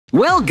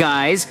Well,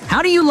 guys,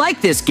 how do you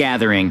like this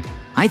gathering?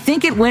 I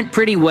think it went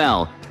pretty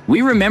well.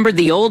 We remembered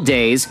the old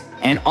days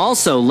and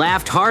also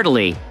laughed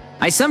heartily.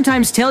 I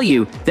sometimes tell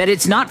you that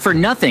it's not for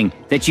nothing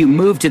that you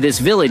moved to this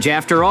village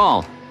after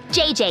all.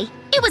 JJ,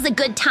 it was a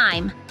good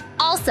time.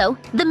 Also,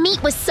 the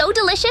meat was so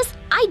delicious,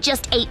 I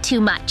just ate too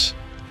much.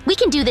 We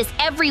can do this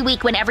every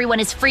week when everyone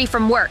is free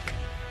from work.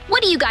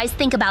 What do you guys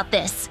think about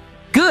this?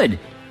 Good.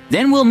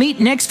 Then we'll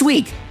meet next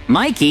week.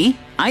 Mikey,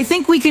 I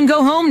think we can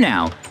go home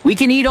now. We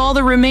can eat all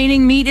the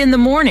remaining meat in the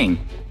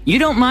morning. You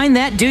don't mind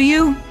that, do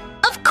you?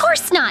 Of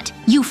course not!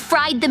 You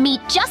fried the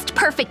meat just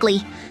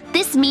perfectly.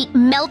 This meat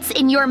melts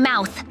in your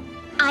mouth.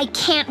 I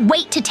can't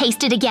wait to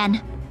taste it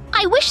again.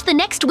 I wish the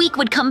next week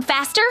would come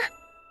faster.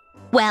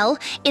 Well,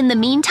 in the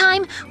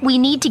meantime, we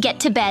need to get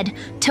to bed.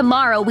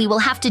 Tomorrow we will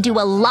have to do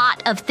a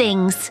lot of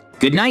things.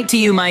 Good night to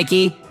you,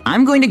 Mikey.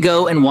 I'm going to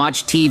go and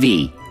watch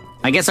TV.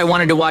 I guess I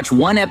wanted to watch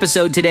one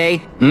episode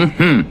today.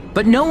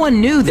 But no one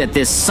knew that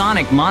this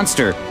Sonic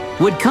monster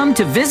would come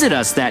to visit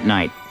us that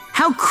night.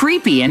 How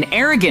creepy and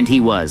arrogant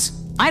he was.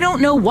 I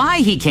don't know why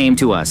he came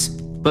to us,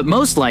 but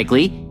most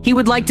likely he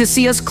would like to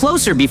see us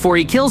closer before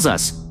he kills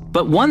us.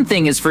 But one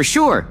thing is for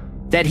sure,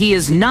 that he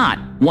is not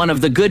one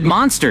of the good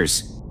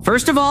monsters.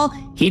 First of all,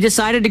 he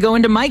decided to go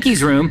into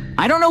Mikey's room.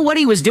 I don't know what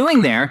he was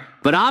doing there,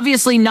 but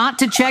obviously not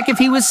to check if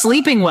he was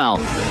sleeping well.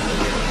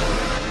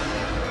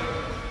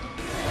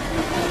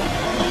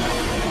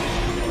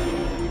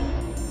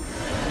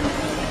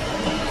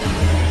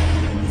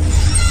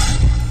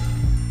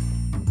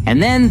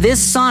 And then this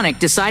Sonic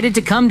decided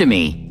to come to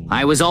me.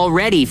 I was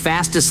already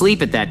fast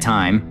asleep at that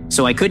time,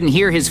 so I couldn't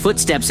hear his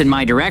footsteps in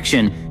my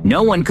direction.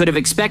 No one could have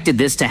expected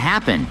this to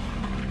happen.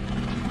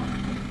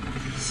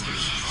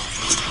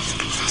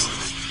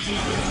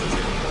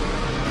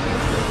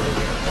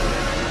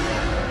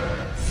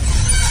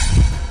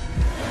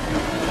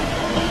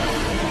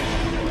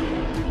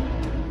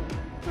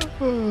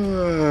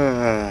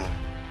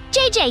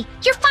 JJ,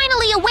 you're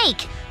finally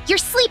awake! You're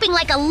sleeping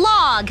like a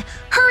log!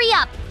 Hurry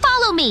up,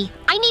 follow me!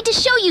 I need to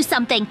show you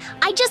something.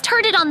 I just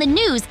heard it on the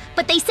news,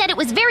 but they said it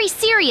was very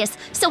serious,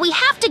 so we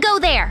have to go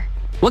there.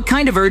 What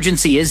kind of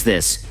urgency is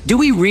this? Do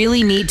we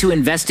really need to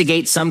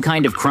investigate some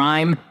kind of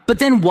crime? But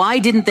then why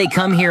didn't they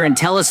come here and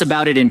tell us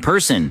about it in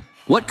person?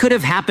 What could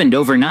have happened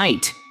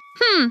overnight?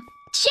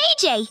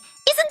 JJ,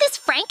 isn't this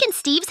Frank and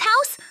Steve's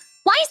house?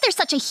 Why is there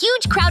such a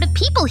huge crowd of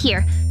people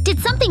here? Did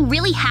something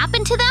really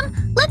happen to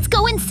them? Let's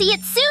go and see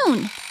it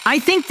soon. I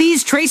think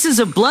these traces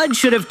of blood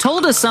should have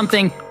told us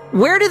something.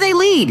 Where do they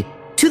lead?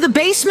 To the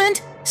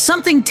basement?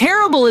 Something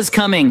terrible is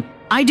coming.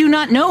 I do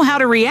not know how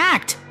to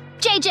react.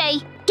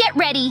 JJ, get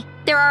ready.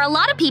 There are a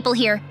lot of people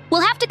here.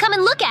 We'll have to come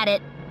and look at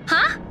it.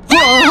 Huh?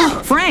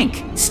 Whoa!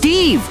 Frank,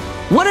 Steve,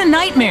 what a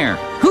nightmare.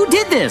 Who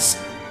did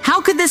this?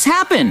 How could this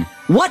happen?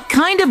 What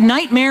kind of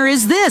nightmare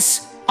is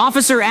this?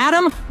 Officer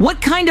Adam,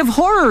 what kind of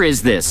horror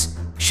is this?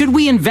 Should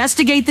we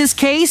investigate this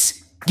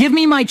case? Give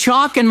me my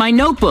chalk and my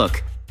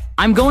notebook.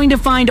 I'm going to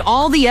find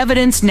all the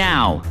evidence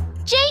now.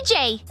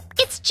 JJ,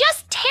 it's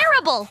just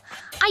terrible.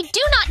 I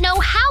do not know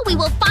how we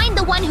will find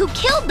the one who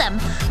killed them,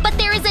 but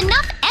there is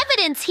enough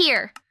evidence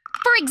here.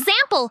 For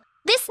example,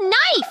 this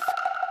knife.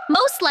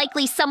 Most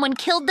likely someone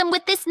killed them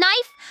with this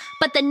knife,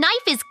 but the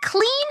knife is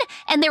clean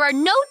and there are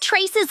no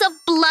traces of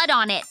blood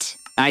on it.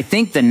 I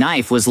think the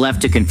knife was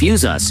left to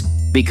confuse us,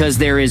 because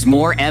there is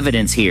more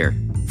evidence here.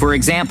 For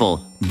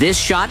example, this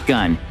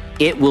shotgun,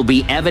 it will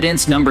be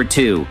evidence number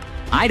 2.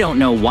 I don't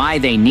know why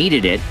they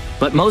needed it,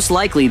 but most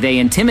likely they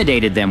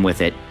intimidated them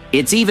with it.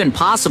 It's even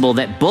possible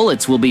that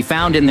bullets will be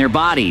found in their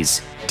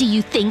bodies. Do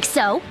you think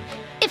so?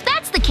 If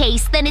that's the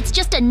case, then it's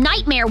just a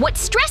nightmare what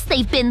stress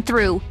they've been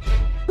through.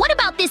 What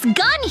about this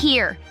gun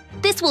here?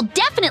 This will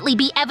definitely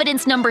be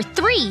evidence number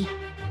 3.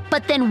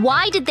 But then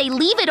why did they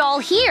leave it all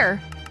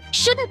here?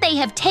 Shouldn't they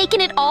have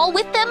taken it all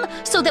with them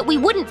so that we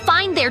wouldn't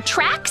find their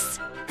tracks?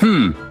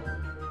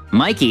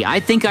 Mikey, I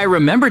think I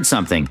remembered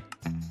something.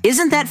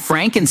 Isn't that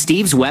Frank and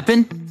Steve's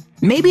weapon?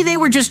 Maybe they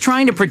were just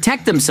trying to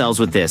protect themselves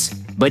with this,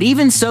 but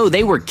even so,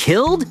 they were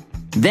killed?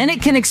 Then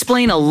it can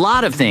explain a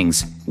lot of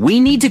things. We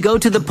need to go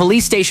to the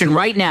police station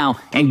right now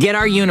and get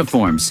our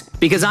uniforms,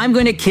 because I'm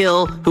going to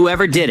kill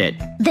whoever did it.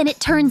 Then it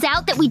turns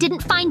out that we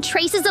didn't find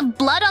traces of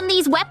blood on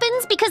these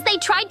weapons because they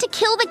tried to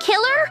kill the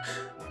killer?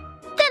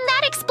 Then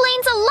that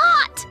explains a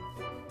lot!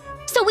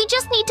 So we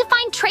just need to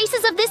find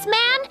traces of this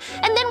man,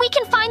 and then we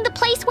can find the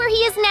place where he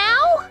is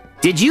now?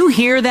 Did you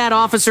hear that,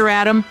 Officer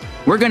Adam?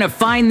 We're gonna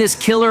find this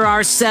killer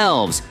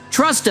ourselves.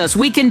 Trust us,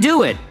 we can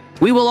do it.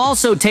 We will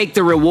also take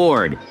the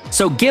reward.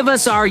 So give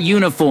us our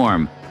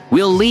uniform.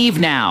 We'll leave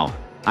now.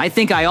 I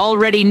think I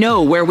already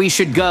know where we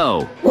should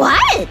go.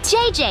 What?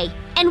 JJ,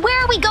 and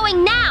where are we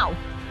going now?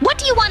 What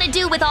do you want to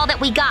do with all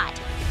that we got?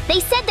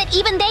 They said that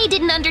even they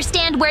didn't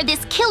understand where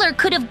this killer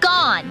could have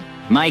gone.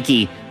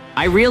 Mikey,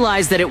 I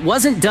realized that it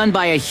wasn't done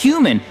by a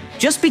human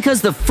just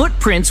because the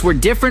footprints were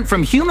different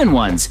from human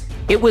ones.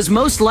 It was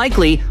most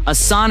likely a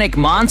Sonic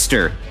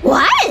monster.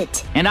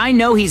 What? And I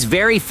know he's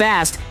very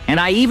fast, and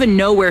I even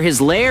know where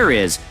his lair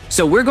is.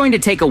 So we're going to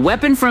take a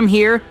weapon from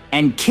here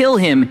and kill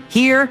him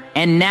here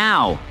and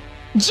now.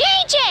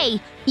 JJ,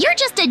 you're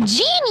just a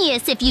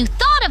genius if you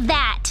thought of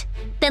that.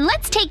 Then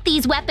let's take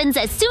these weapons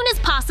as soon as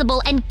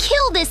possible and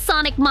kill this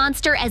sonic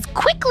monster as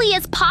quickly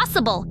as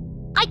possible.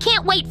 I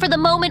can't wait for the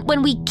moment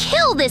when we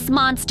kill this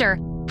monster.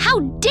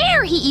 How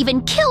dare he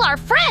even kill our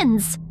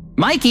friends?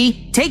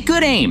 Mikey, take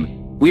good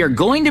aim. We are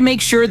going to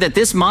make sure that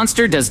this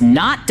monster does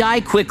not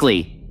die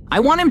quickly.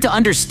 I want him to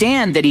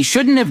understand that he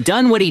shouldn't have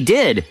done what he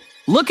did.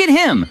 Look at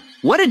him.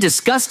 What a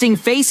disgusting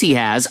face he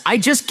has. I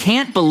just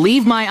can't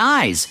believe my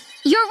eyes.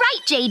 You're right,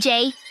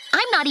 JJ.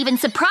 I'm not even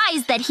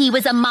surprised that he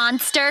was a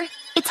monster.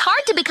 It's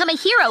hard to become a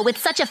hero with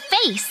such a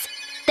face.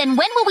 Then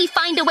when will we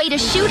find a way to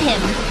shoot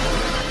him?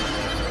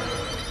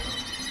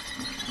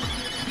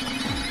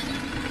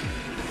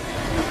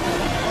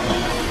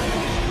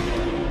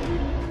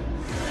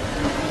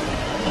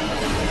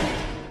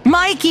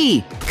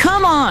 Mikey,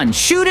 come on,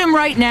 shoot him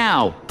right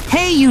now.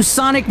 Hey, you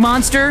sonic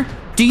monster.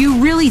 Do you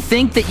really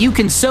think that you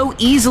can so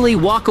easily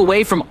walk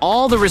away from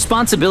all the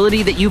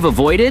responsibility that you've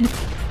avoided?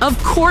 Of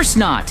course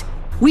not.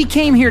 We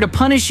came here to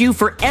punish you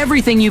for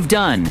everything you've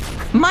done.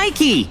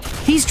 Mikey,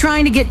 he's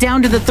trying to get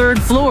down to the 3rd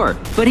floor,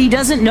 but he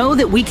doesn't know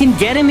that we can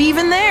get him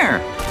even there.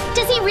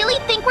 Does he really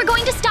think we're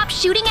going to stop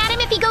shooting at him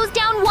if he goes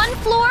down 1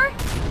 floor?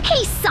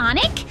 Hey,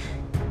 Sonic!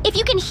 If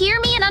you can hear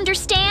me and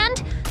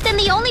understand, then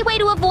the only way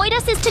to avoid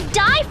us is to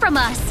die from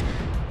us.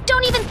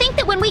 Don't even think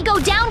that when we go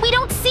down, we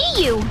don't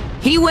see you.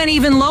 He went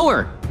even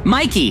lower.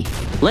 Mikey,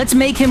 let's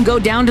make him go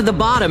down to the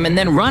bottom and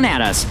then run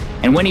at us.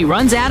 And when he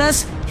runs at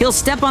us, he'll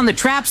step on the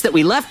traps that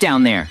we left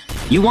down there.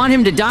 You want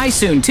him to die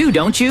soon too,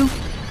 don't you?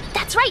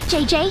 That's right,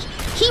 JJ.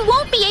 He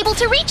won't be able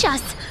to reach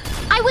us.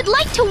 I would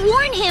like to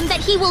warn him that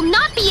he will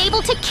not be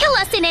able to kill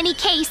us in any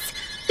case,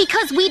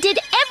 because we did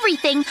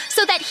everything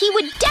so that he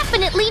would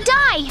definitely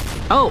die.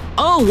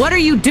 Oh, what are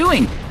you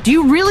doing? Do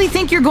you really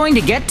think you're going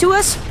to get to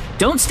us?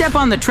 Don't step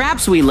on the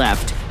traps we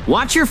left.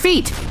 Watch your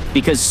feet,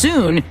 because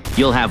soon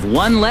you'll have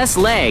 1 less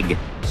leg.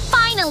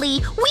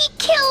 Finally, we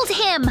killed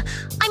him!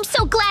 I'm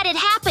so glad it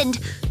happened.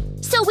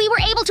 So we were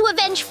able to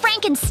avenge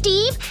Frank and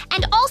Steve,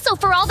 and also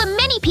for all the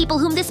many people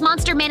whom this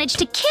monster managed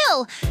to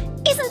kill.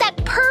 Isn't that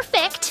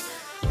perfect?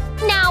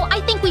 Now,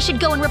 I think we should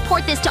go and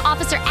report this to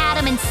Officer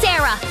Adam and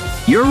Sarah.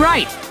 You're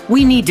right.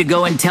 We need to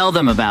go and tell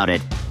them about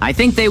it. I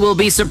think they will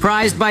be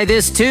surprised by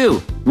this too.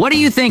 What do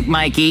you think,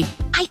 Mikey?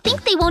 I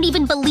think they won't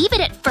even believe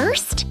it at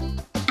first.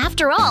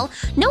 After all,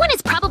 no one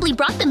has probably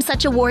brought them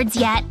such awards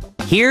yet.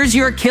 Here's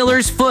your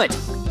killer's foot.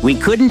 We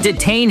couldn't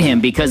detain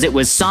him because it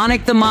was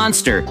Sonic the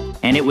Monster,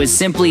 and it was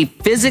simply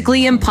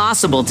physically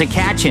impossible to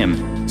catch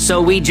him.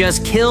 So we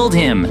just killed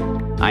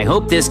him. I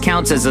hope this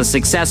counts as a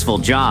successful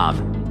job.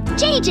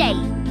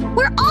 JJ,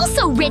 we're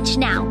also rich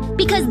now,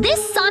 because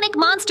this Sonic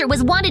monster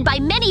was wanted by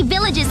many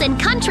villages and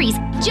countries.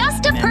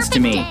 Just a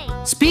perfect day.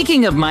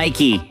 Speaking of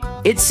Mikey,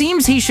 it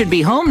seems he should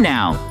be home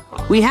now.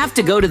 We have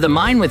to go to the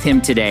mine with him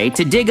today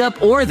to dig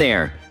up ore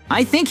there.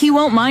 I think he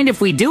won't mind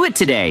if we do it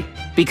today,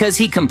 because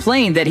he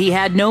complained that he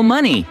had no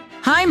money.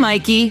 Hi,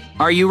 Mikey.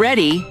 Are you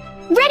ready?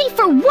 Ready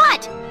for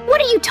what?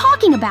 What are you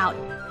talking about?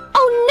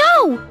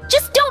 Oh no!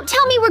 Just don't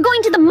tell me we're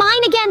going to the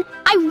mine again.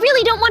 I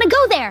really don't want to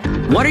go there.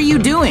 What are you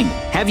doing?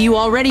 Have you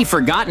already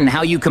forgotten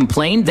how you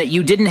complained that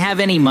you didn't have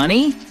any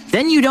money?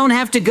 Then you don't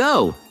have to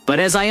go. But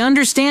as I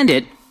understand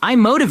it, I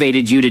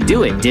motivated you to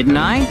do it, didn't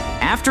I?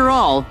 After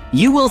all,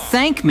 you will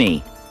thank me.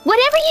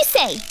 Whatever you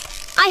say.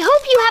 I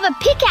hope you have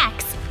a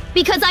pickaxe,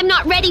 because I'm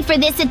not ready for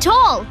this at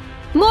all.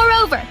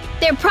 Moreover,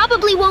 there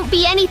probably won't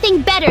be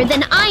anything better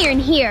than iron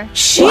here.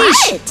 Sheesh!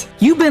 What?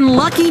 You've been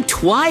lucky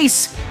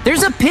twice.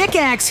 There's a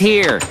pickaxe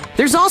here.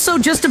 There's also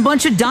just a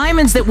bunch of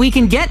diamonds that we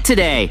can get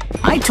today.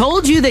 I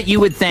told you that you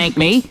would thank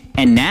me,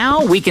 and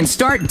now we can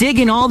start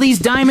digging all these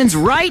diamonds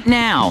right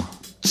now.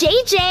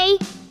 JJ,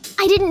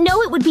 I didn't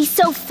know it would be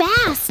so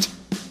fast,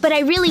 but I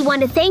really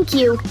want to thank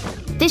you.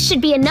 This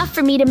should be enough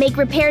for me to make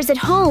repairs at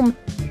home,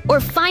 or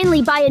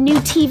finally buy a new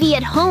TV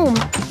at home.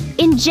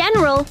 In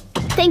general,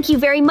 thank you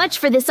very much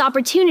for this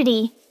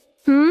opportunity.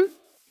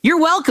 You're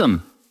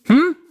welcome.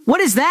 What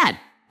is that?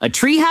 A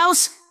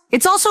treehouse?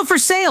 It's also for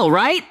sale,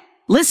 right?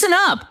 Listen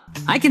up.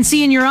 I can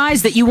see in your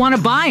eyes that you want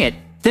to buy it.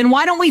 Then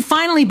why don't we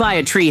finally buy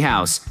a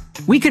treehouse?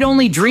 We could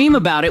only dream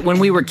about it when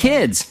we were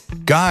kids.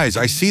 Guys,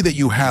 I see that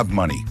you have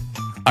money.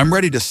 I'm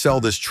ready to sell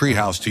this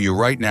treehouse to you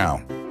right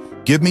now.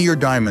 Give me your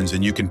diamonds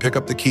and you can pick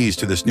up the keys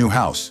to this new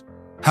house.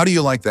 How do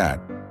you like that?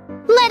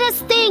 Let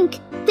us think.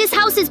 This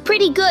house is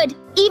pretty good,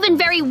 even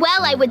very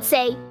well, I would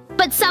say.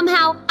 But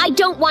somehow, I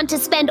don't want to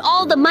spend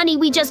all the money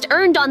we just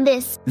earned on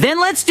this. Then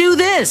let's do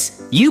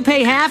this. You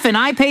pay half and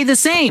I pay the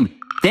same.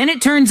 Then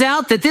it turns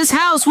out that this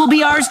house will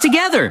be ours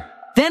together.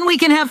 Then we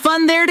can have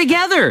fun there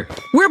together.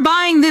 We're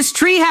buying this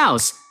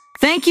treehouse.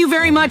 Thank you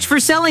very much for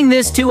selling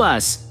this to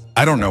us.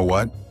 I don't know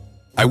what.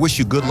 I wish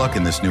you good luck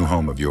in this new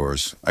home of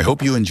yours. I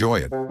hope you enjoy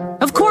it.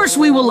 Of course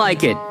we will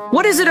like it.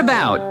 What is it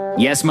about?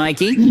 Yes,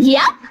 Mikey?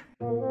 Yep.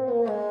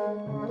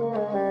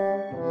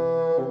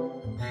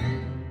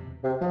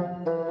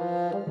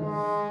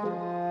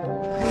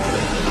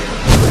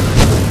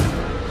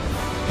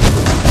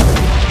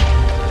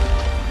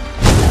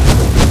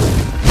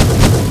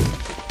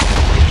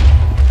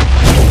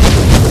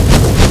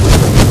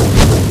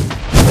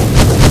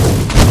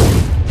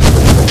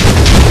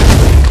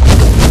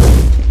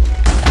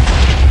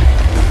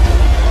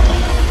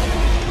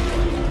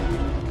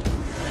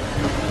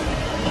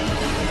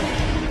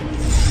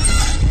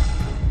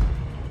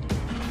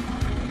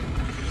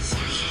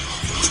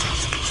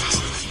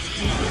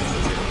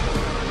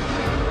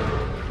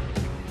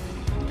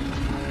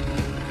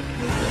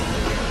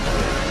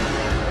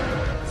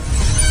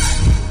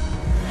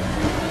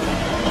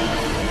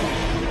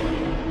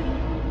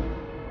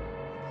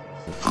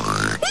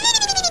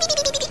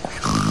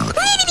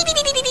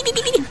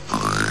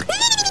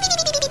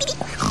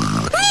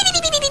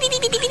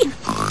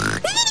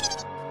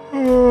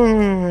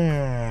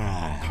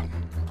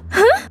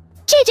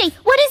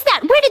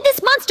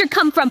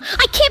 from?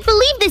 I can't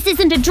believe this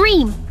isn't a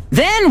dream.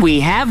 Then we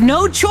have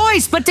no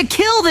choice but to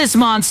kill this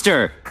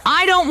monster.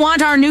 I don't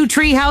want our new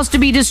treehouse to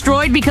be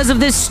destroyed because of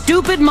this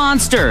stupid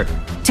monster.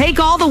 Take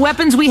all the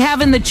weapons we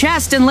have in the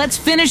chest and let's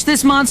finish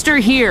this monster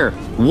here,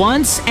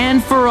 once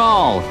and for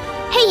all.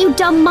 Hey, you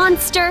dumb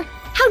monster.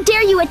 How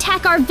dare you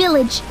attack our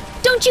village?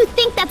 Don't you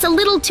think that's a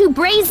little too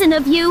brazen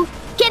of you?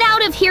 Get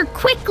out of here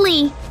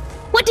quickly.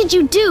 What did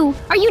you do?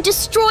 Are you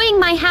destroying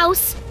my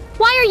house?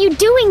 Why are you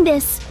doing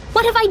this?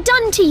 What have I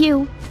done to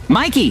you?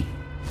 Mikey,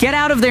 get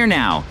out of there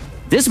now.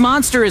 This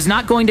monster is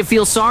not going to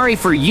feel sorry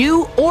for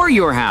you or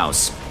your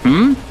house.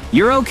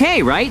 You're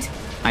okay, right?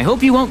 I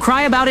hope you won't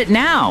cry about it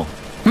now.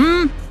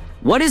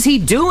 What is he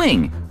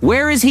doing?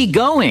 Where is he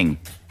going?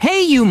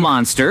 Hey, you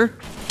monster!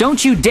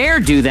 Don't you dare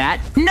do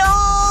that!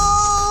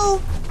 No!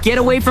 Get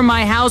away from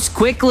my house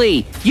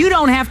quickly! You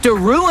don't have to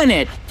ruin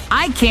it!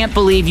 I can't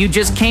believe you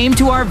just came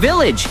to our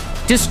village,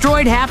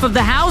 destroyed half of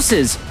the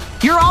houses.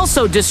 You're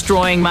also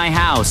destroying my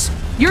house.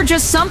 You're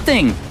just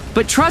something.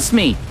 But trust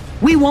me,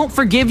 we won't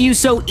forgive you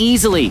so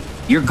easily.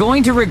 You're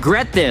going to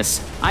regret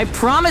this. I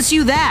promise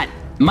you that.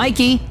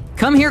 Mikey,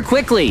 come here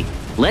quickly.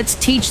 Let's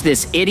teach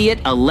this idiot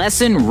a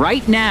lesson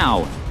right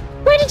now.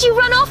 Where did you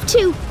run off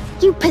to?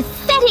 You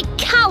pathetic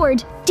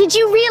coward! Did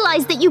you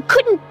realize that you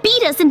couldn't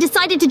beat us and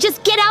decided to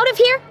just get out of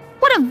here?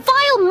 What a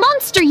vile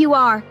monster you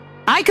are!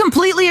 I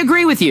completely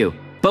agree with you.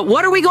 But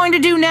what are we going to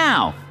do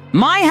now?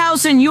 My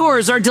house and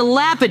yours are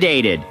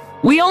dilapidated.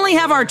 We only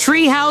have our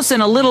tree house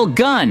and a little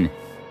gun.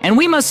 And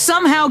we must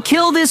somehow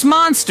kill this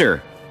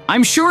monster.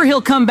 I'm sure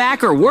he'll come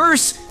back or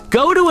worse,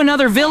 go to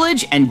another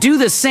village and do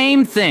the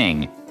same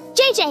thing.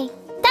 JJ,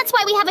 that's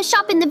why we have a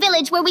shop in the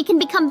village where we can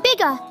become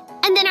bigger.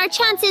 And then our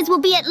chances will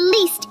be at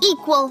least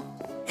equal.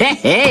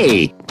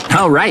 Hey!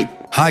 All right.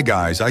 Hi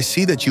guys, I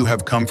see that you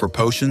have come for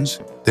potions.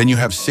 Then you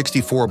have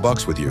 64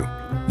 bucks with you.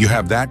 You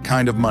have that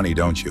kind of money,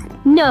 don't you?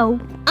 No,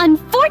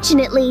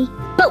 unfortunately.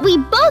 But we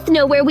both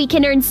know where we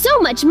can earn so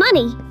much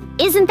money.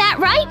 Isn't that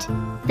right?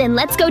 Then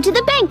let's go to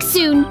the bank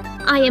soon.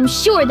 I am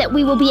sure that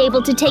we will be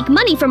able to take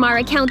money from our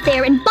account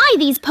there and buy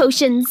these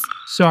potions.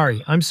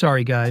 I'm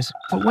sorry guys,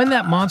 but when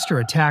that monster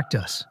attacked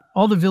us,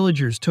 all the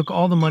villagers took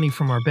all the money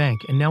from our bank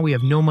and now we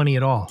have no money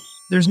at all.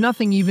 There's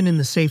nothing even in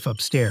the safe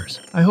upstairs.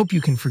 I hope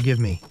you can forgive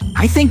me.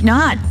 I think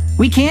not.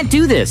 We can't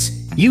do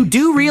this. You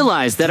do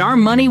realize that our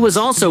money was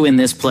also in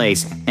this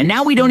place, and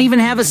now we don't even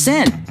have a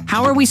cent.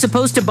 How are we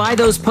supposed to buy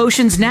those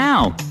potions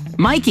now?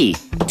 Mikey,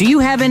 do you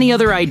have any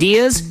other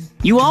ideas?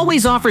 You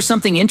always offer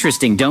something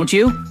interesting, don't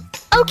you?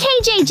 Okay,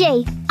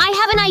 JJ, I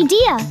have an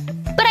idea.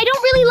 But I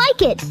don't really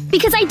like it,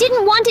 because I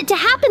didn't want it to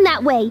happen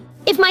that way.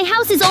 If my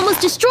house is almost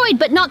destroyed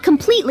but not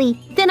completely,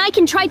 then I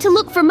can try to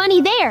look for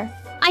money there.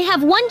 I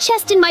have one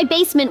chest in my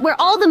basement where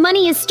all the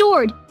money is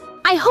stored.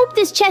 I hope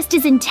this chest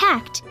is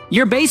intact.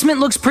 Your basement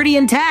looks pretty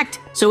intact,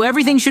 so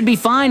everything should be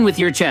fine with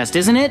your chest,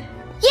 isn't it?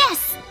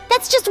 Yes,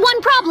 that's just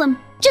one problem.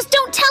 Just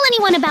don't tell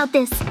anyone about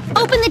this.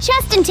 Open the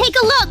chest and take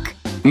a look.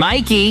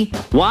 Mikey,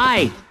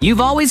 why?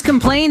 You've always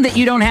complained that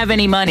you don't have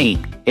any money.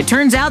 It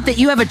turns out that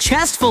you have a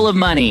chest full of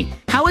money.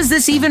 How is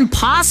this even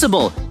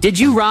possible? Did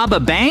you rob a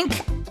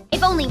bank?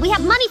 If only we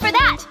have money for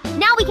that.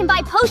 Now we can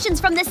buy potions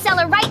from this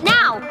seller right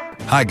now.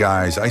 Hi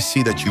guys, I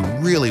see that you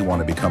really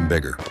want to become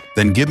bigger.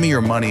 Then give me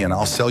your money and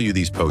I'll sell you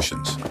these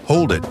potions.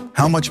 Hold it.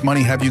 How much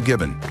money have you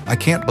given? I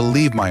can't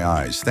believe my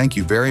eyes. Thank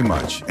you very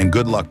much and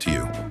good luck to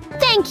you.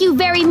 Thank you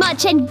very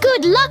much and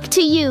good luck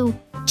to you.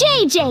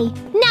 JJ,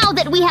 now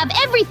that we have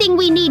everything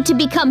we need to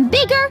become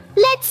bigger,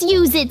 let's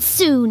use it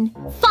soon.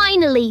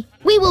 Finally,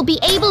 we will be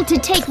able to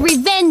take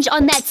revenge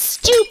on that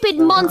stupid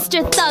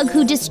monster thug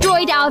who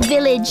destroyed our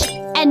village.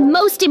 And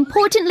most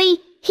importantly,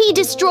 he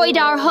destroyed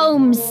our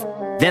homes.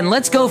 Then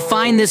let's go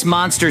find this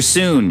monster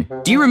soon.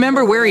 Do you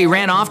remember where he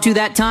ran off to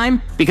that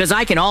time? Because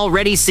I can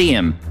already see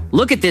him.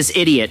 Look at this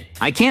idiot.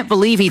 I can't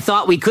believe he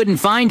thought we couldn't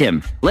find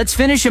him. Let's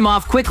finish him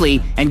off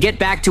quickly and get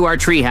back to our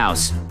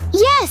treehouse.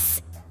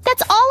 Yes,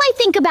 that's all I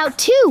think about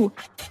too.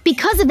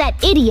 Because of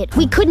that idiot,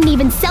 we couldn't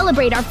even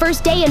celebrate our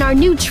first day in our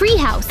new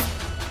treehouse.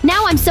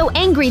 Now I'm so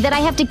angry that I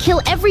have to kill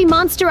every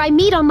monster I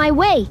meet on my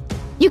way.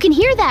 You can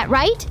hear that,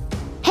 right?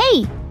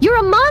 Hey, you're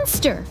a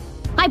monster.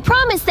 I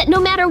promise that no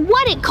matter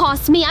what it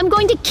costs me, I'm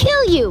going to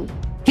kill you.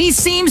 He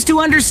seems to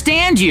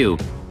understand you.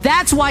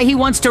 That's why he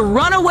wants to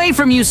run away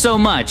from you so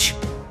much.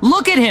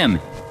 Look at him.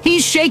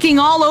 He's shaking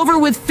all over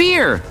with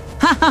fear.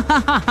 Ha ha ha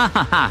ha ha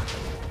ha ha.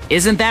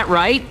 Isn't that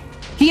right?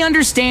 He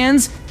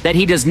understands that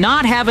he does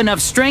not have enough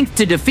strength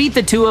to defeat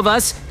the two of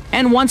us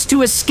and wants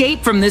to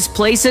escape from this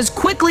place as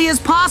quickly as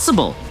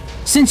possible.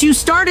 Since you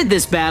started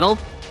this battle,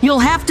 you'll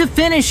have to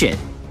finish it.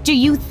 Do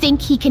you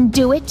think he can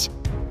do it?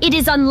 It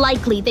is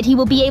unlikely that he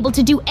will be able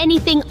to do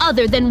anything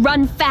other than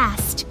run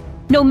fast.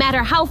 No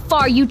matter how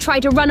far you try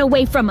to run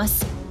away from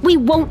us, we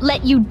won't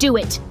let you do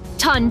it.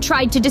 Tun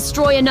tried to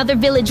destroy another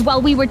village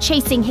while we were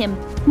chasing him.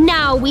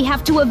 Now we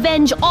have to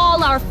avenge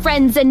all our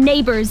friends and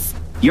neighbors.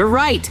 You're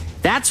right.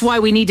 That's why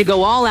we need to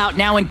go all out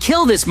now and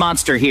kill this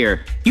monster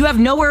here. You have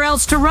nowhere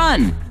else to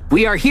run.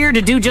 We are here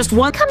to do just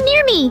one— Come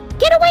near me!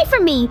 Get away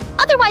from me!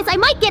 Otherwise I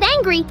might get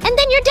angry, and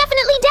then you're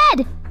definitely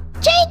dead!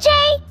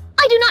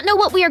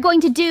 what we are going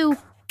to do.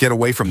 Get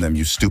away from them,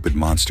 you stupid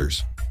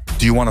monsters.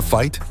 Do you want to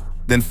fight?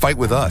 Then fight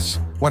with us.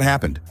 What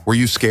happened? Were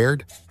you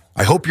scared?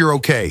 I hope you're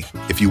okay.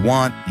 If you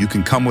want, you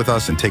can come with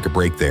us and take a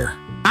break there.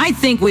 I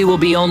think we will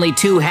be only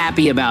too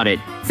happy about it.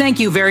 Thank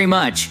you very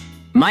much.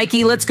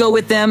 Mikey, let's go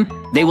with them.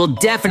 They will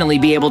definitely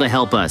be able to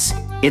help us.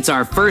 It's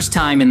our first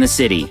time in the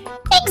city.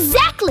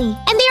 Exactly!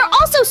 And they are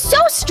also so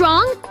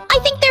strong! I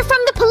think they're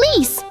from the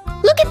police!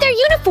 Look at their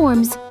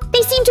uniforms!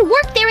 They seem to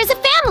work there as a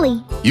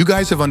family! You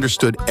guys have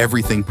understood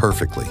everything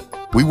perfectly.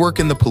 We work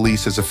in the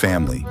police as a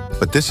family,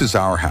 but this is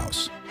our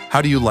house.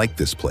 How do you like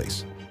this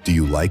place? Do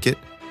you like it?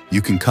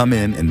 You can come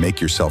in and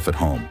make yourself at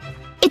home.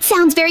 It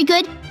sounds very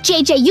good.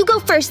 JJ, you go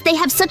first. They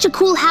have such a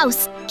cool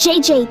house.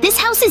 JJ, this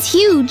house is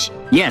huge.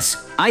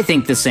 Yes, I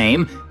think the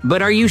same,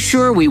 but are you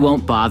sure we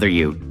won't bother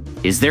you?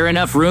 Is there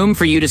enough room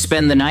for you to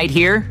spend the night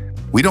here?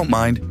 We don't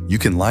mind. You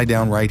can lie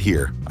down right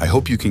here. I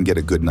hope you can get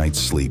a good night's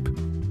sleep.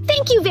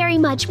 Thank you very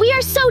much. We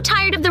are so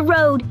tired of the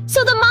road.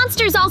 So the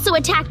monsters also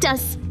attacked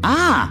us.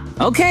 Ah,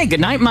 okay.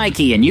 Good night,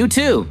 Mikey, and you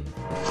too.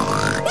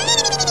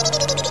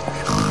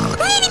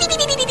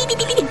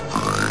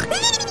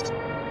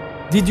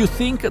 Did you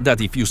think that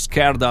if you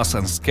scared us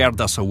and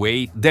scared us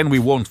away, then we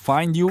won't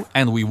find you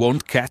and we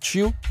won't catch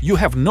you? You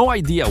have no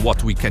idea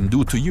what we can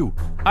do to you.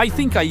 I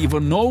think I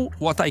even know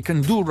what I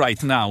can do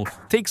right now.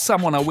 Take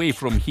someone away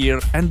from here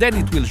and then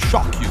it will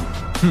shock you.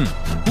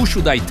 Who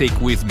should I take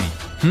with me?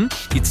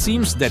 It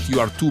seems that you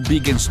are too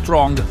big and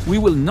strong. We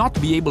will not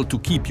be able to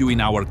keep you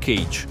in our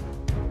cage.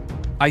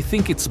 I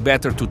think it's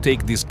better to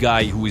take this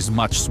guy who is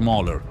much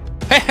smaller.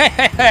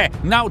 Hey!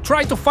 Now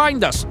try to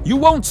find us. You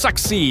won't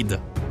succeed.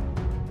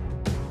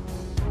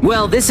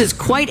 Well, this is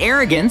quite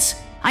arrogance.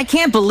 I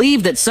can't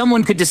believe that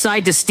someone could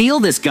decide to steal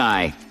this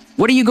guy.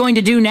 What are you going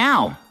to do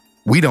now?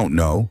 We don't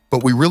know,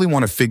 but we really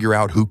want to figure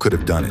out who could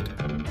have done it.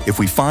 If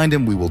we find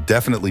him, we will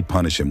definitely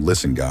punish him.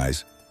 Listen,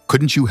 guys,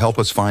 couldn't you help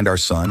us find our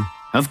son?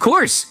 Of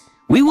course.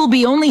 We will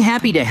be only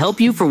happy to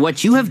help you for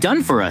what you have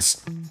done for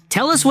us.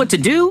 Tell us what to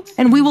do,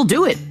 and we will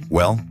do it.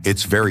 Well,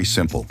 it's very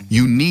simple.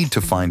 You need to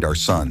find our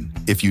son.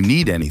 If you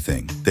need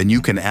anything, then you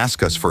can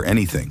ask us for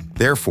anything.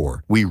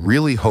 Therefore, we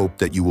really hope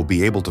that you will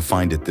be able to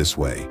find it this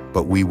way,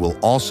 but we will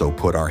also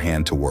put our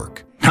hand to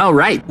work. All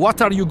right.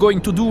 What are you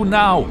going to do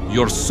now?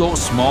 You're so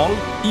small.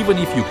 Even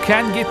if you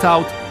can get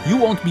out, you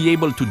won't be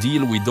able to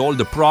deal with all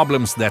the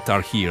problems that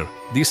are here.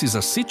 This is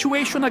a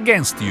situation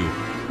against you.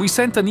 We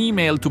sent an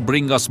email to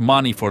bring us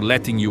money for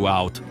letting you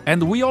out,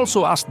 and we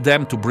also asked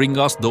them to bring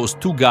us those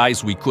 2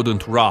 guys we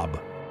couldn't rob.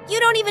 You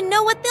don't even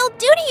know what they'll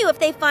do to you if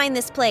they find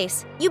this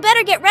place. You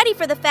better get ready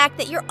for the fact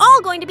that you're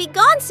all going to be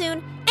gone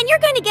soon, and you're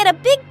going to get a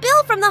big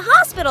bill from the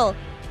hospital.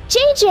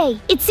 JJ,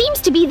 it seems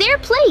to be their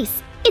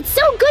place. It's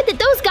so good that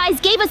those guys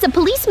gave us a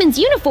policeman's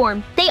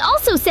uniform. They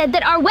also said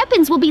that our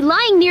weapons will be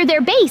lying near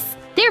their base.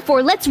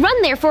 Therefore, let's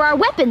run there for our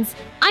weapons.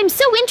 I'm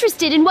so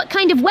interested in what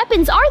kind of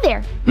weapons are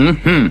there.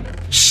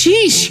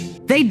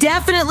 Sheesh! They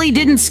definitely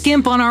didn't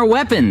skimp on our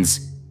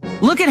weapons.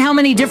 Look at how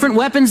many different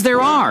weapons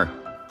there are.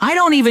 I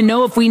don't even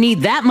know if we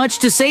need that much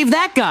to save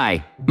that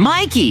guy.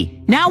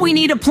 Mikey, now we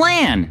need a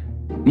plan.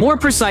 More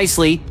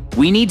precisely,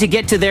 we need to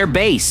get to their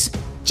base.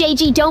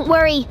 JG, don't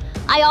worry.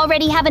 I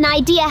already have an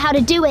idea how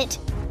to do it.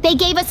 They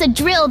gave us a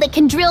drill that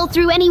can drill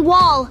through any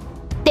wall.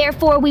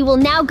 Therefore, we will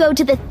now go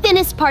to the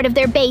thinnest part of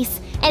their base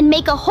and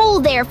make a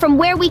hole there from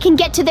where we can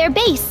get to their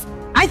base.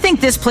 I think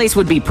this place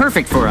would be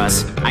perfect for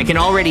us. I can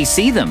already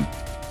see them.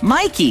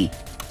 Mikey,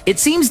 it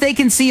seems they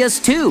can see us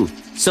too.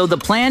 So the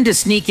plan to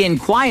sneak in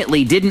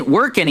quietly didn't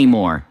work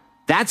anymore.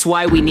 That's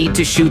why we need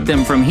to shoot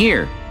them from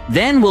here.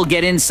 Then we'll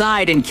get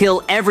inside and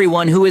kill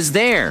everyone who is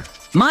there.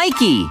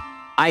 Mikey,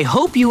 I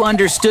hope you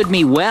understood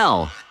me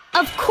well.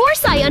 Of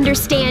course I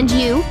understand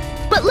you.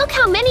 But look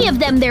how many of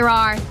them there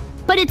are.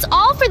 But it's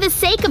all for the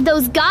sake of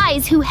those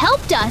guys who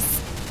helped us.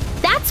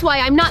 That's why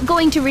I'm not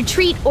going to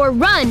retreat or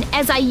run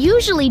as I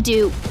usually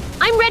do.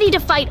 I'm ready to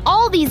fight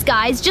all these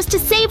guys just to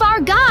save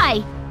our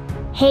guy.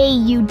 Hey,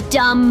 you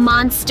dumb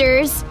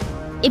monsters.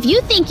 If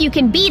you think you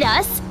can beat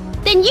us,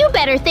 then you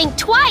better think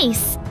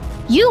twice.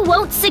 You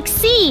won't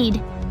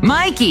succeed.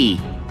 Mikey,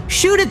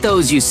 shoot at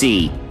those you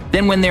see.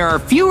 Then when there are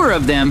fewer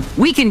of them,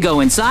 we can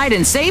go inside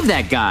and save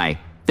that guy.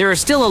 There are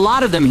still a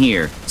lot of them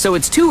here, so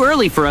it's too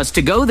early for us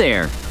to go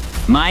there.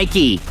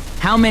 Mikey,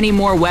 how many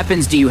more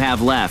weapons do you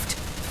have left?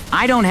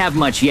 I don't have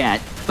much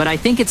yet, but I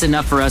think it's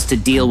enough for us to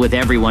deal with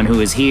everyone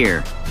who is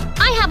here.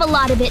 I have a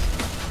lot of it.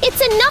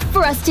 It's enough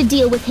for us to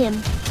deal with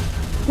him.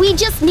 We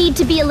just need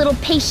to be a little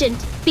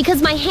patient,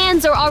 because my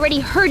hands are already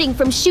hurting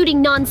from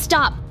shooting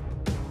non-stop.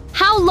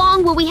 How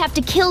long will we have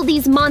to kill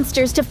these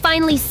monsters to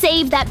finally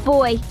save that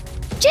boy?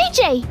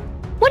 JJ,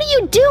 what are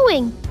you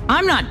doing?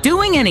 I'm not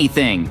doing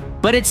anything,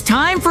 but it's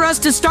time for us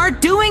to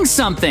start doing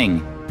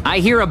something. I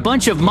hear a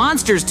bunch of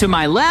monsters to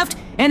my left,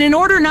 and in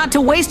order not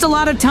to waste a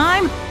lot of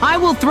time, I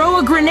will throw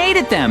a grenade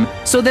at them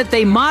so that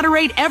they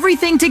moderate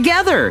everything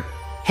together.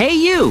 Hey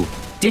you,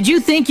 did you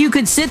think you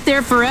could sit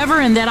there forever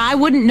and that I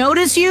wouldn't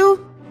notice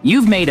you?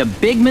 You've made a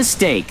big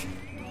mistake.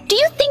 Do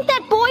you think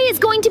that boy is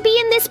going to be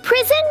in this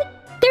prison?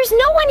 There's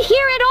no one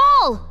here at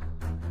all.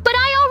 But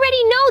I already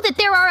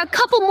are a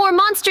couple more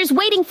monsters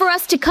waiting for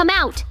us to come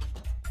out.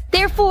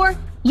 Therefore,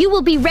 you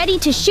will be ready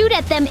to shoot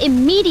at them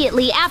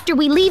immediately after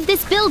we leave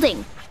this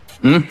building.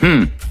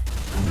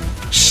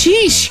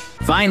 Sheesh!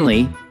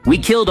 Finally, we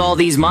killed all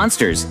these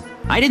monsters.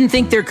 I didn't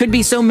think there could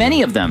be so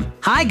many of them.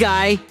 Hi,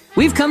 Guy.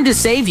 We've come to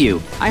save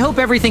you. I hope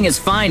everything is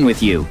fine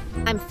with you.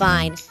 I'm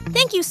fine.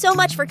 Thank you so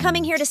much for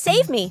coming here to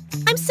save me.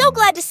 I'm so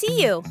glad to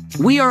see you.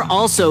 We are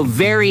also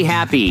very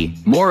happy.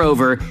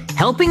 Moreover,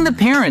 helping the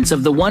parents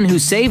of the one who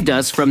saved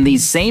us from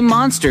these same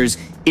monsters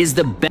is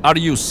the best. Are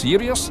you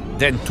serious?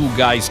 Then 2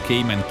 guys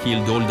came and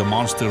killed all the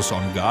monsters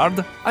on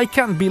guard? I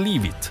can't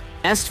believe it.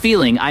 Best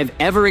feeling I've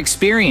ever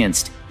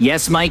experienced.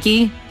 Yes,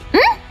 Mikey?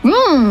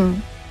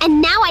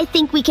 And now I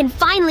think we can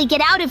finally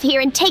get out of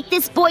here and take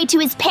this boy to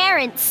his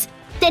parents.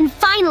 Then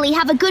finally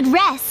have a good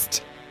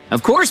rest.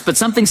 Of course, but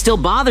something still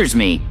bothers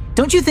me.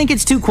 Don't you think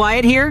it's too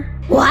quiet here?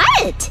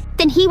 What?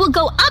 Then he will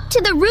go up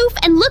to the roof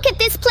and look at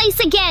this place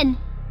again.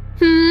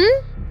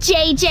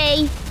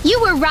 JJ,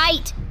 you were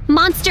right.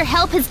 Monster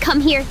Help has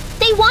come here.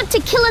 They want to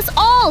kill us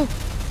all.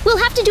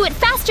 We'll have to do it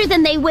faster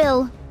than they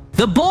will.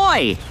 The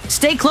boy!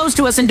 Stay close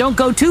to us and don't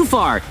go too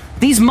far.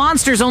 These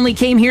monsters only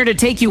came here to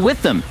take you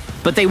with them.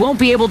 But they won't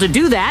be able to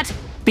do that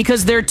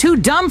because they're too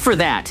dumb for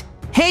that.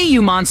 Hey,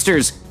 you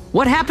monsters!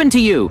 What happened to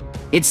you?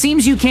 It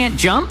seems you can't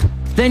jump?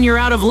 Then you're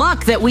out of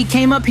luck that we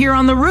came up here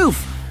on the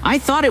roof. I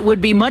thought it would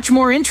be much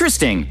more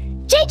interesting.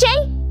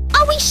 JJ,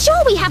 are we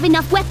sure we have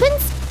enough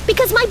weapons?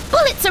 Because my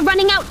bullets are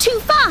running out too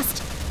fast.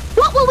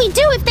 What will we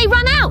do if they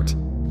run out?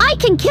 I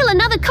can kill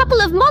another couple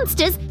of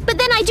monsters, but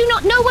then I do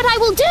not know what I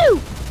will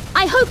do.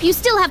 I hope you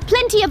still have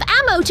plenty of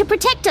ammo to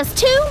protect us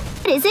too.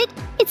 What is it?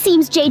 It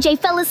seems JJ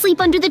fell asleep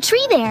under the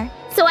tree there,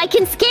 so I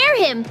can scare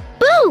him.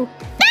 Boo!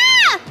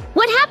 Ah!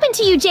 What happened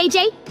to you,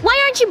 JJ? Why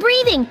aren't you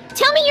breathing?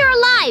 Tell me you're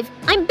alive.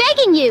 I'm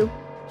begging you.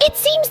 It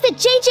seems that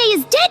JJ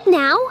is dead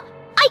now.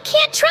 I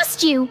can't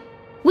trust you.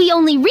 We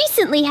only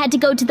recently had to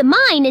go to the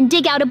mine and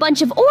dig out a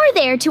bunch of ore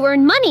there to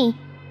earn money.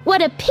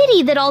 What a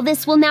pity that all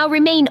this will now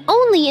remain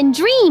only in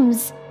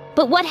dreams.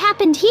 But what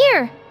happened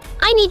here?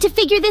 I need to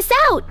figure this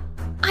out.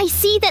 I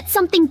see that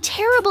something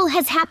terrible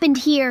has happened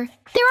here.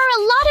 There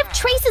are a lot of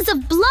traces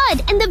of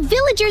blood and the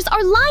villagers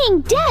are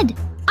lying dead.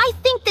 I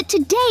think that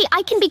today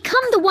I can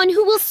become the one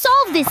who will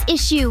solve this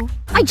issue.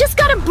 I just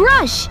got a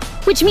brush,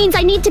 which means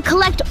I need to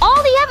collect all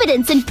the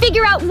evidence and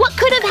figure out what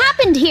could have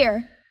happened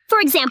here. For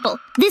example,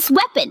 this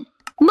weapon.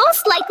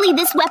 Most likely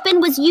this weapon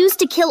was used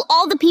to kill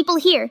all the people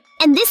here,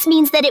 and this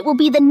means that it will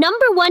be the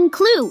 #1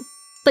 clue.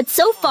 But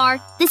so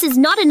far, this is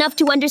not enough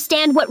to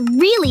understand what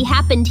really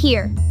happened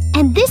here.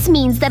 And this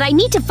means that I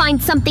need to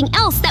find something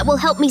else that will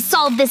help me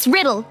solve this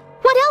riddle.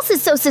 What else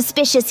is so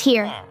suspicious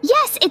here?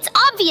 Yes, it's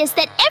obvious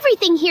that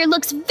everything here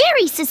looks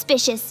very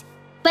suspicious.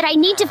 But I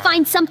need to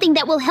find something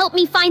that will help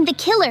me find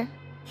the killer.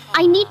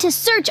 I need to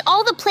search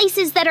all the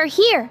places that are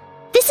here.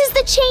 This is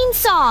the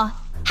chainsaw.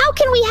 How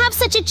can we have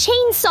such a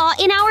chainsaw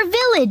in our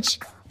village?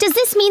 Does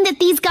this mean that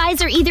these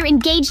guys are either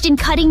engaged in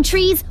cutting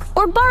trees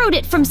or borrowed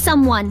it from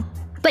someone?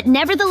 But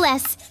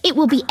nevertheless, it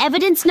will be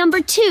evidence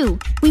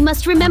 #2. We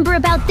must remember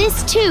about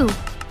this too.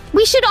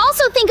 We should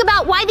also think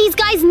about why these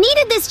guys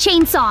needed this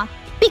chainsaw,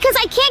 because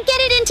I can't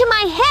get it into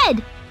my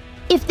head.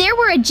 If there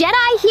were a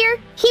Jedi here,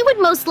 he would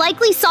most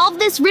likely solve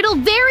this riddle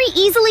very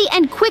easily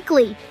and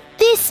quickly.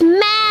 This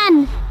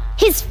man!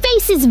 His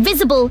face is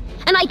visible,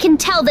 and I can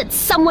tell that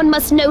someone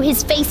must know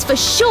his face for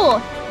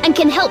sure and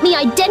can help me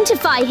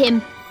identify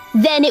him.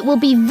 Then it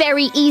will be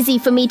very easy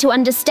for me to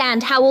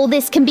understand how all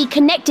this can be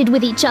connected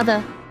with each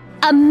other.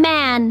 A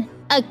man,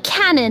 a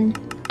cannon,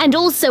 and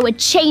also a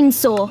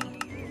chainsaw.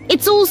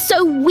 It's all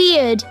so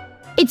weird.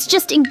 It's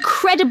just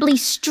incredibly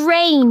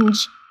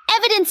strange.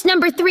 Evidence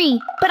 #3,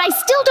 but I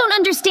still don't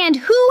understand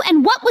who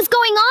and what was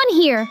going on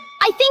here.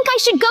 I think I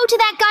should go to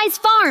that guy's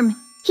farm.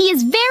 He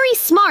is very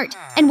smart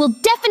and will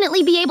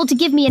definitely be able to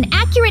give me an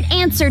accurate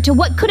answer to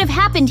what could have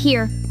happened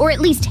here, or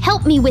at least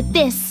help me with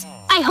this.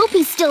 I hope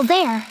he's still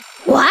there.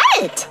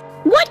 What?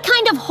 What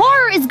kind of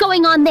horror is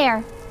going on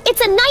there?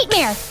 It's a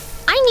nightmare.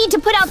 I need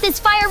to put out this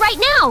fire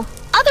right now.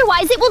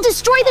 Otherwise, it will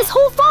destroy this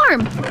whole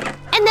farm.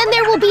 And then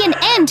there will be an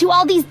end to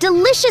all these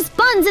delicious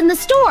buns in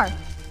the store.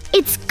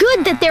 It's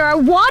good that there are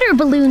water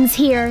balloons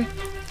here.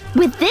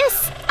 With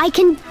this, I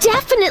can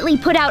definitely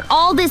put out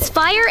all this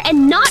fire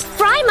and not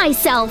fry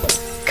myself.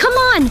 Come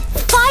on,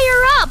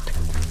 fire up!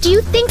 Do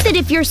you think that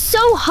if you're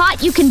so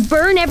hot you can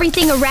burn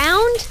everything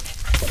around?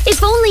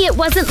 If only it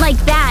wasn't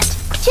like that.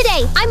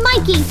 Today, I'm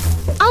Mikey.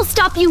 I'll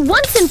stop you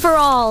once and for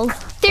all.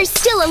 There's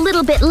still a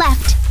little bit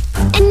left.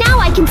 And now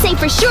I can say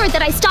for sure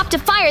that I stopped a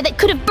fire that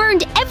could have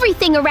burned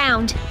everything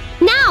around.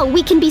 Now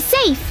we can be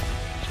safe.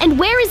 And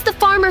where is the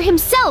farmer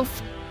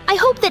himself? I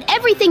hope that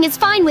everything is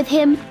fine with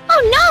him.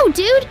 Oh no,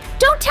 dude!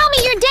 Don't tell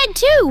me you're dead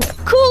too!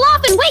 Cool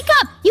off and wake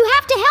up! You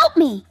have to help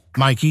me!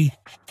 Mikey,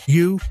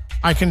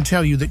 I can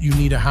tell you that you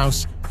need a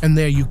house, and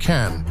there you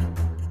can.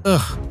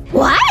 Ugh.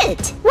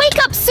 What? Wake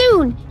up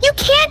soon! You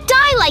can't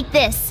die like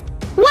this!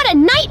 What a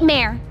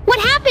nightmare! What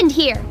happened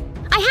here?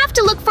 I have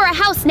to look for a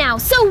house now,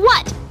 so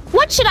what?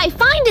 What should I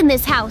find in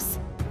this house?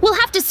 We'll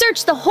have to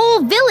search the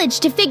whole village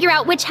to figure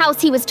out which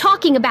house he was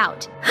talking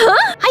about.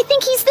 Huh? I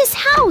think he's this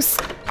house.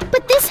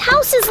 But this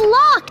house is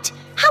locked.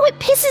 How it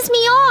pisses me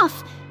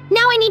off.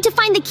 Now I need to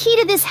find the key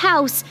to this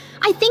house.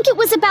 I think it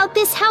was about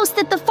this house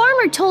that the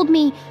farmer told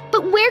me.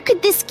 But where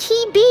could this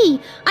key be?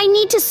 I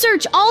need to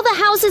search all the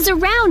houses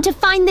around to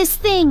find this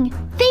thing.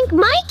 Think,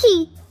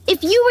 Mikey!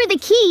 If you were the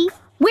key,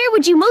 where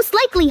would you most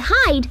likely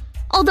hide?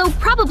 Although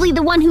probably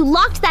the one who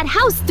locked that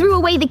house threw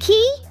away the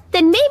key?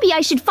 Then maybe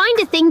I should find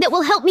a thing that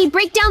will help me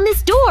break down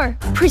this door.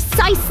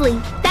 Precisely.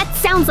 That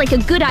sounds like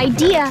a good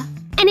idea.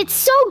 And it's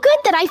so good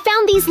that I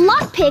found these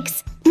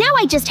lockpicks. Now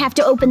I just have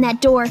to open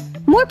that door.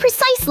 More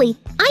precisely,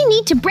 I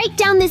need to break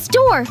down this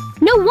door.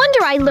 No wonder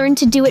I learned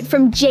to do it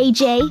from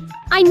JJ.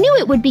 I knew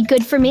it would be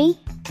good for me.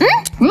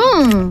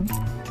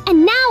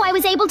 And now I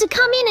was able to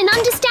come in and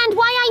understand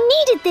why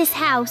I needed this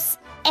house.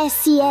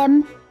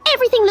 SCM.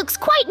 Everything looks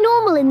quite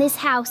normal in this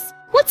house.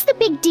 What's the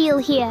big deal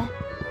here?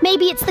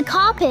 Maybe it's the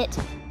carpet.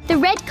 The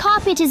red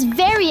carpet is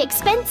very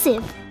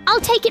expensive.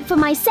 I'll take it for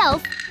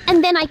myself,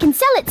 and then I can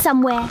sell it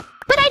somewhere.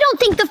 But I don't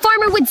think the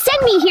farmer would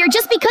send me here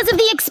just because of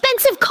the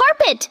expensive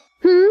carpet.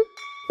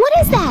 What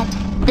is that?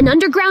 An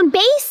underground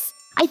base?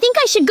 I think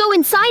I should go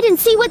inside and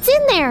see what's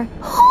in there.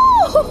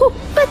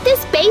 But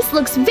this base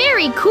looks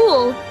very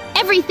cool.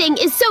 Everything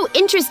is so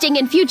interesting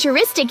and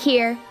futuristic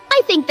here.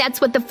 I think that's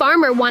what the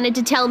farmer wanted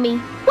to tell me.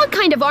 What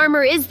kind of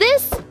armor is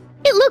this?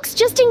 It looks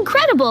just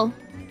incredible.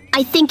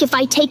 I think if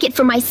I take it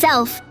for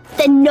myself,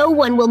 then no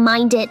one will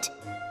mind it.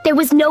 There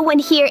was no one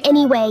here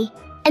anyway,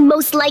 and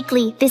most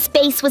likely this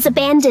base was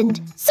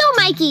abandoned. So,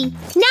 Mikey,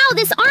 now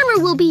this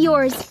armor will be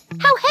yours.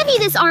 How heavy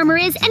this armor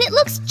is, and it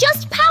looks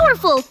just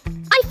powerful.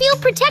 I feel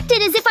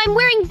protected as if I'm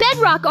wearing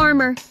bedrock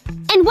armor.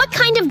 And what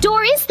kind of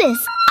door is this?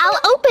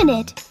 I'll open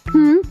it.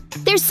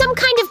 There's some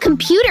kind of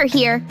computer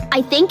here.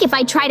 I think if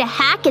I try to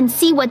hack and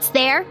see what's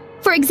there.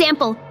 For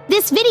example,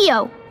 this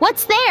video.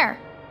 What's there?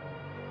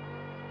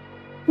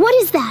 What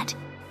is that?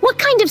 What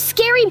kind of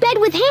scary bed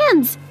with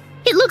hands?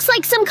 It looks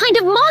like some kind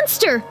of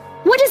monster.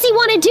 What does he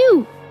want to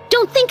do?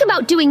 Don't think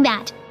about doing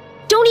that.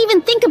 Don't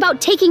even think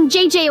about taking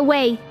JJ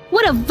away.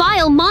 What a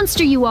vile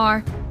monster you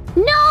are.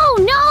 No,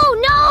 no,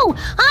 no!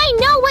 I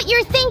know what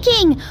you're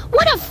thinking!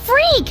 What a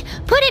freak!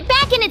 Put it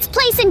back in its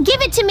place and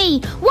give it to me!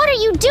 What are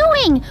you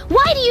doing?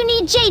 Why do you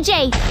need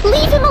JJ?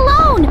 Leave him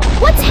alone!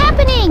 What's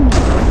happening?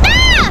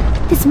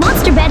 Ah! This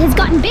monster bed has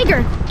gotten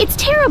bigger. It's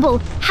terrible.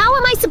 How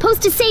am I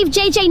supposed to save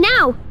JJ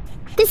now?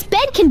 This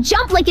bed can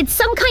jump like it's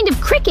some kind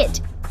of cricket.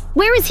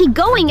 Where is he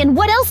going and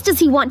what else does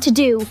he want to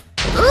do?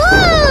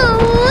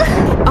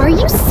 Ooh! Are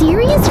you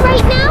serious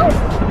right now?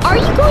 Are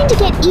you going to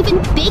get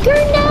even bigger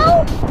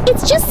now?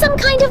 It's just some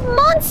kind of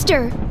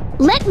monster.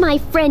 Let my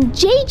friend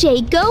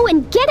JJ go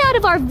and get out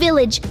of our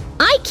village.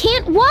 I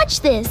can't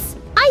watch this.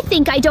 I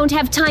think I don't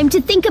have time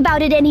to think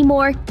about it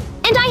anymore.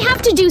 And I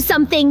have to do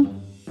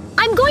something.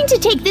 I'm going to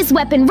take this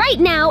weapon right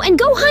now and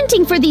go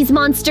hunting for these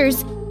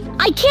monsters.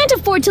 I can't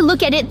afford to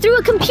look at it through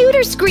a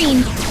computer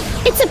screen.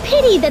 It's a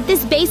pity that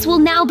this base will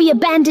now be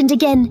abandoned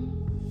again.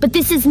 But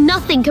this is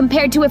nothing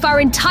compared to if our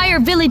entire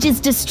village is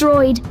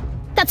destroyed.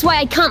 That's why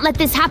I can't let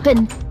this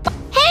happen.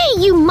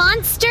 Hey, you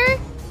monster!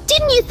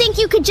 Didn't you think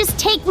you could just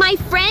take my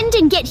friend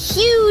and get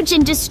huge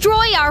and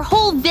destroy our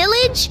whole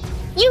village?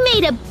 You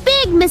made a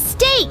big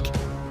mistake!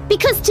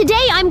 Because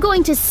today I'm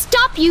going to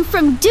stop you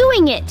from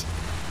doing it!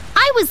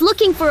 I was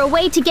looking for a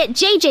way to get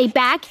JJ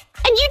back,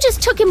 and you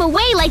just took him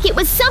away like it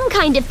was some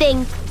kind of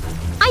thing.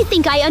 I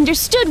think I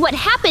understood what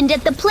happened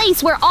at the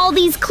place where all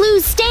these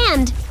clues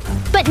stand.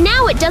 But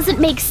now it doesn't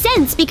make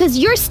sense because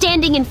you're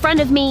standing in front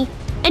of me.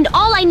 And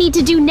all I need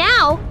to do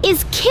now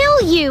is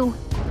kill you.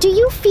 Do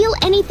you feel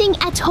anything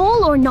at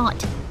all or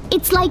not?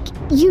 It's like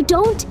you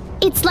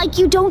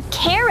don't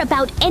care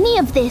about any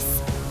of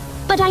this.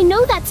 But I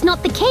know that's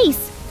not the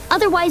case.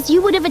 Otherwise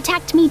you would have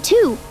attacked me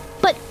too.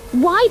 But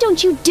why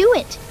don't you do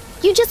it?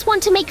 You just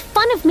want to make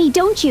fun of me,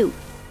 don't you?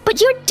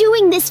 But you're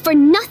doing this for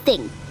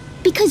nothing.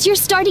 Because you're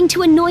starting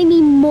to annoy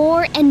me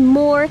more and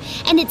more,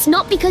 and it's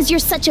not because you're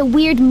such a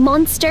weird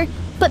monster,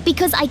 but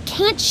because I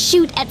can't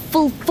shoot at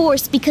full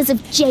force because of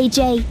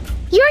JJ.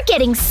 You're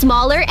getting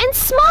smaller and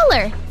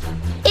smaller.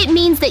 It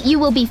means that you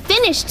will be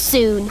finished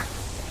soon.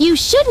 You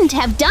shouldn't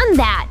have done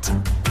that.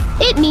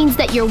 It means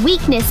that your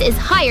weakness is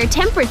higher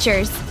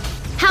temperatures.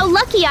 How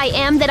lucky I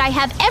am that I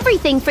have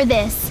everything for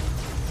this.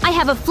 I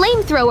have a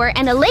flamethrower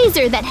and a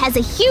laser that has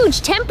a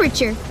huge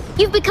temperature.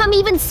 You've become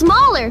even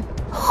smaller.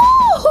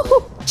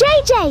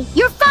 JJ,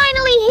 you're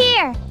finally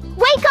here!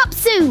 Wake up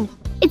soon!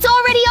 It's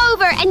already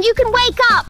over and you can